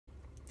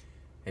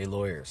Hey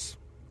lawyers,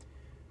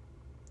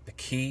 the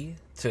key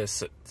to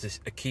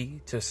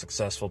a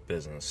successful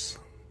business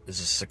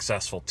is a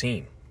successful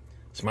team.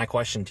 So my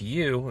question to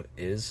you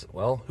is,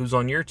 well, who's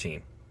on your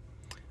team?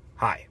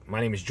 Hi,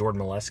 my name is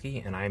Jordan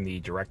Molesky, and I'm the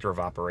Director of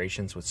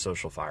Operations with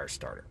Social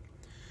Firestarter.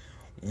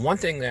 One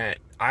thing that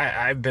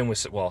I've been with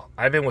Social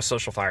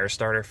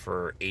Firestarter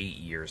for 8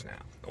 years now.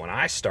 When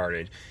I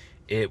started,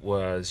 it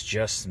was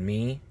just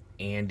me,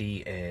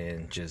 Andy,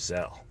 and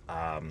Giselle.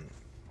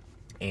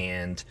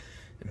 And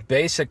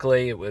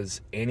basically it was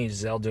Andy and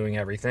Giselle doing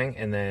everything,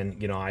 and then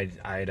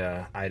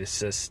I'd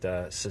assist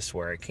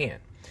where I can.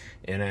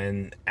 And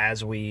then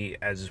as we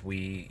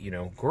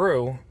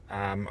grew,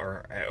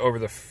 or over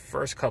the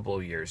first couple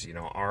of years,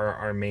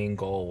 our main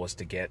goal was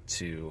to get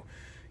to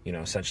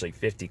essentially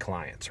 50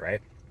 clients, right?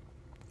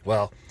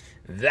 Well,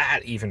 that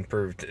even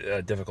proved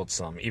difficult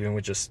some, even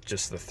with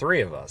just the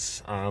three of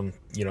us,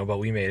 but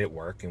we made it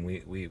work, and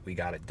we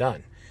got it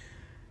done.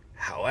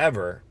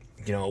 However,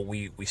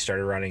 we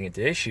started running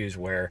into issues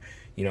where,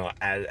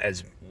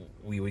 as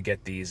we would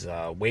get these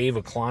wave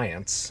of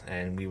clients,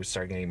 and we would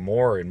start getting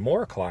more and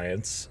more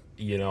clients,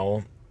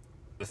 the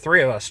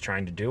three of us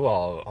trying to do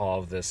all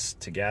of this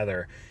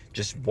together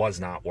just was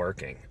not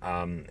working.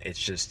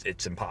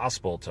 It's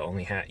impossible to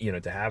only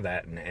have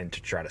that and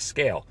to try to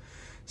scale.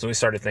 So we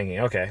started thinking,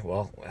 okay,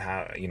 well,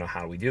 how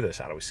do we do this?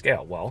 How do we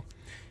scale? Well,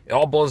 it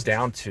all boils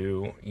down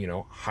to,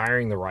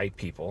 hiring the right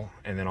people,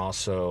 and then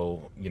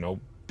also,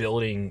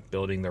 building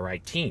the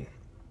right team.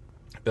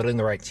 Building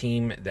the right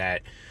team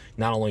that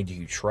not only do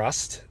you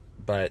trust,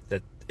 but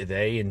that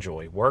they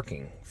enjoy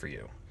working for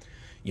you.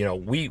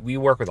 We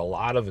work with a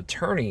lot of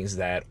attorneys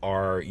that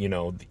are,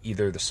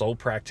 either the sole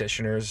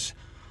practitioners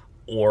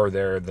or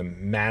they're the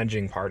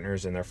managing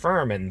partners in their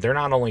firm, and they're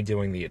not only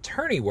doing the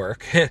attorney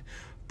work,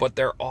 but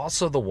they're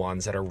also the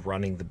ones that are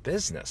running the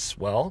business.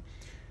 Well,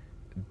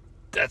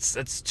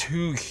 that's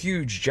two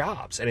huge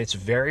jobs, and it's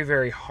very,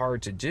 very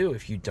hard to do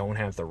if you don't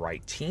have the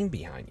right team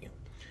behind you.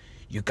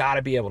 You got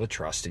to be able to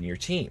trust in your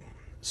team.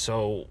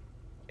 So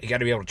you got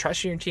to be able to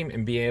trust in your team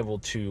and be able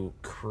to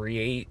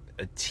create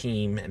a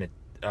team and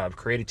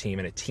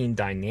a team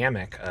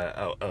dynamic,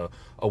 a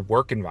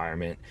work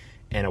environment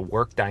and a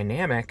work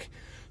dynamic,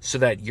 so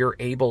that you're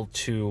able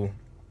to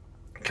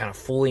kind of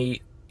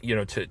fully,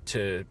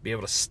 to be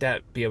able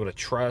to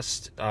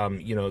trust,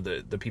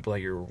 the people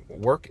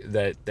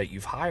that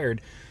you've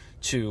hired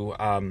to,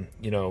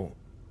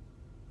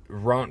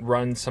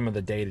 run some of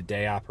the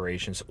day-to-day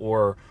operations,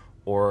 or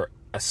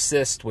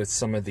assist with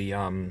some of the,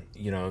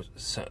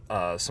 some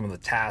of the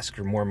tasks,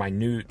 or more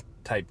minute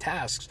type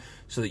tasks,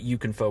 so that you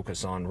can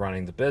focus on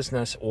running the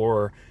business,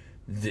 or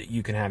that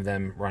you can have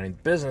them running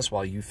the business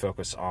while you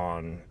focus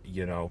on,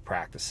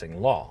 practicing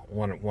law,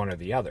 one or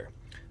the other.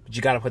 But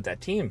you got to put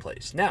that team in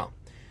place. Now,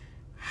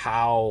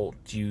 how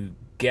do you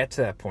get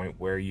to that point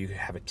where you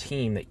have a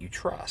team that you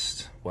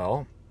trust?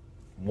 Well,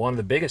 one of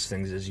the biggest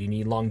things is you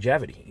need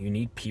longevity. You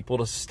need people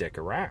to stick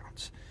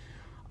around.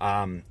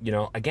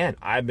 Again,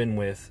 I've been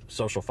with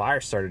Social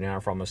Firestarter now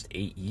for almost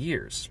 8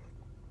 years.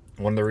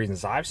 One of the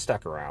reasons I've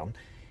stuck around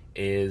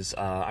is,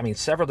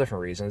 several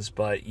different reasons,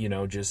 but,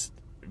 just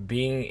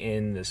being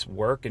in this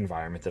work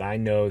environment that I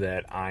know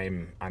that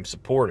I'm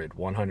supported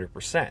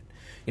 100%.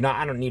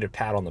 I don't need a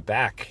pat on the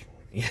back,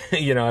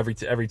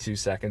 every 2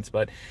 seconds,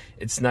 but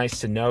it's nice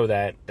to know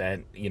that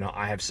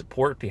I have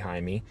support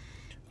behind me,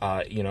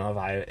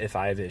 if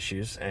I have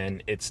issues,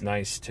 and it's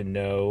nice to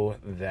know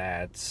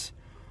that,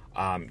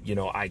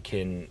 I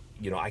can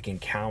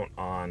count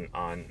on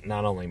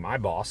not only my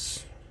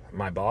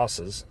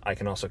bosses, I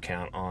can also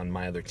count on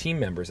my other team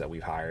members that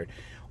we've hired,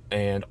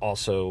 and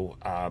also,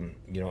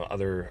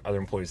 other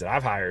employees that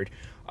I've hired,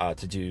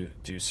 to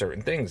do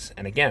certain things.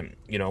 And again,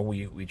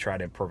 we try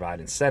to provide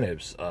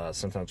incentives.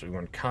 Sometimes we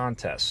run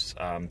contests,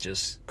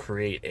 just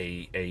create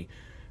a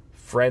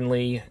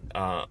friendly,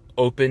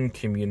 open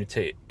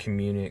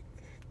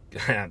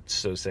I'm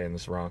so saying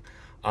this wrong.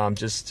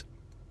 Just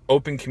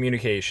open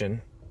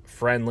communication,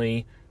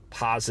 friendly,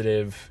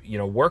 positive,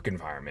 work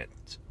environment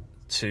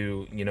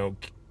to,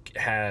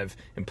 have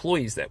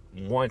employees that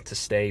want to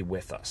stay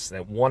with us,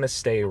 that want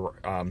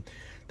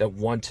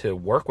to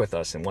work with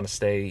us, and want to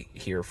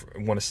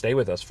stay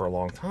with us for a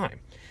long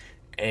time.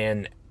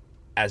 And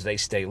as they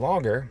stay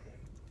longer,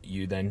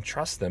 you then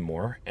trust them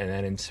more, and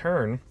then in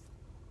turn,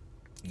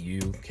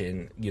 you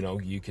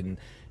can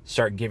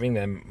start giving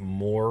them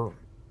more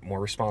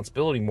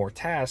responsibility, more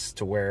tasks,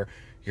 to where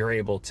you're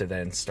able to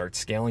then start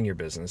scaling your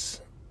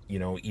business,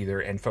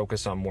 and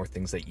focus on more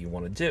things that you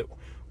want to do,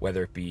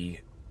 whether it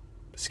be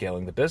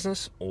scaling the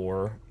business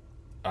or,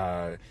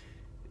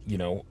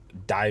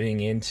 diving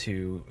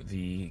into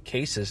the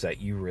cases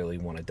that you really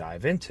want to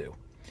dive into.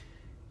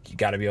 You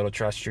got to be able to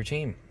trust your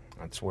team.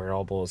 That's where it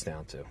all boils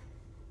down to.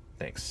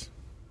 Thanks.